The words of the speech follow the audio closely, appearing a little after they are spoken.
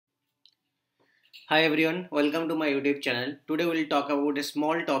Hi everyone, welcome to my YouTube channel. Today we'll talk about a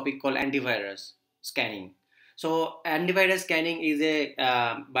small topic called antivirus scanning. So antivirus scanning is a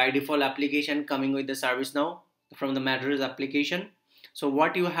by default application coming with the ServiceNow from the Matters application. So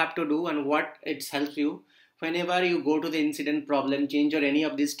what you have to do and what it helps you, whenever you go to the incident problem change or any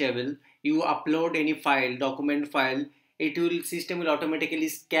of this table, you upload any file, document file, it will system will automatically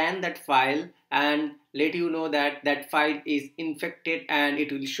scan that file and let you know that that file is infected and it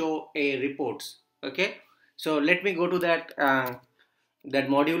will show a reports. Okay, so let me go to that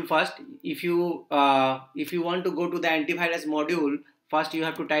module first. If you want to go to the antivirus module, first you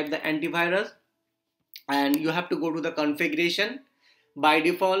have to type the antivirus and you have to go to the configuration. By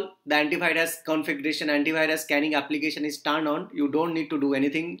default the antivirus configuration, antivirus scanning application is turned on. You don't need to do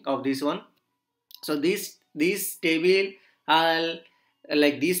anything of this one. So this table, uh,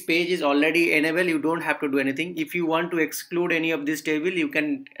 like this page is already enabled. You don't have to do anything. If you want to exclude any of this table, you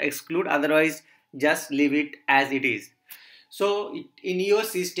can exclude, otherwise just leave it as it is. So in your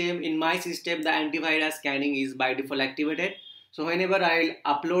system, in my system, the antivirus scanning is by default activated. So whenever I'll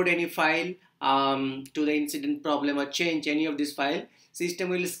upload any file to the incident problem or change any of this file, system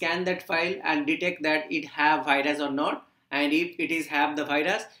will scan that file and detect that it have virus or not. And if it is have the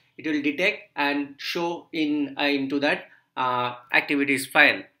virus, it will detect and show into that activities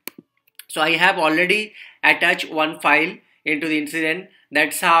file. So I have already attached one file into the incident.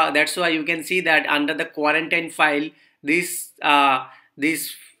 That's why you can see that under the quarantine file, this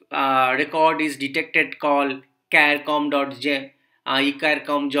record is detected called carcom.j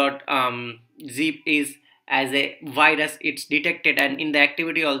ecarcom.zip is as a virus. It's detected, and in the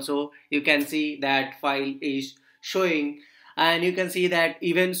activity also you can see that file is showing, and you can see that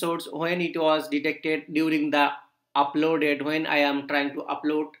event source when it was detected during the uploaded, when I am trying to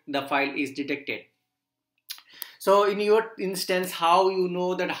upload the file is detected. So in your instance, how you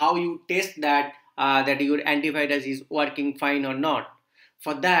know that, how you test that that your antivirus is working fine or not?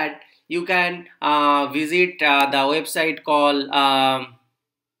 For that you can visit the website called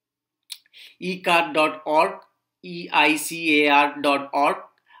ecar.org, eicar.org.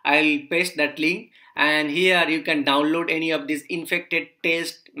 I'll paste that link, and here you can download any of these infected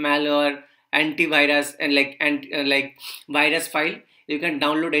test, malware, antivirus, and like virus file. You can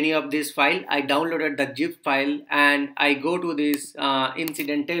download any of this file. I downloaded the zip file and I go to this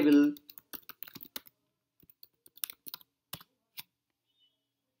incident table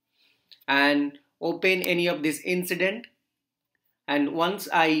and open any of this incident, and once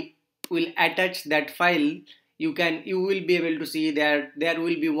I will attach that file, you will be able to see there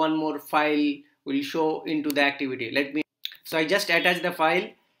will be one more file will show into the activity. So I just attach the file,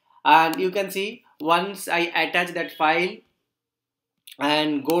 and you can see once I attach that file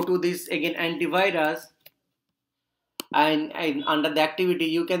and go to this again antivirus, and under the activity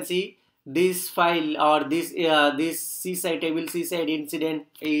you can see this file or this seaside table, seaside incident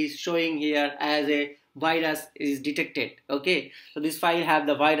is showing here as a virus is detected. Okay, so this file have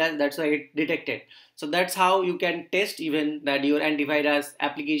the virus, that's why it detected. So that's how you can test even that your antivirus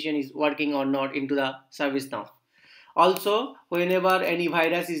application is working or not into the ServiceNow. Also, whenever any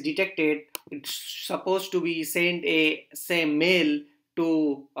virus is detected, it's supposed to be sent a same mail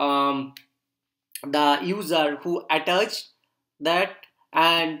to the user who attached that,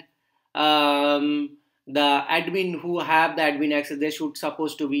 and the admin who have the admin access, they should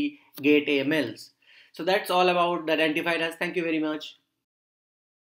supposed to be get emails. So that's all about that antivirus. Thank you very much.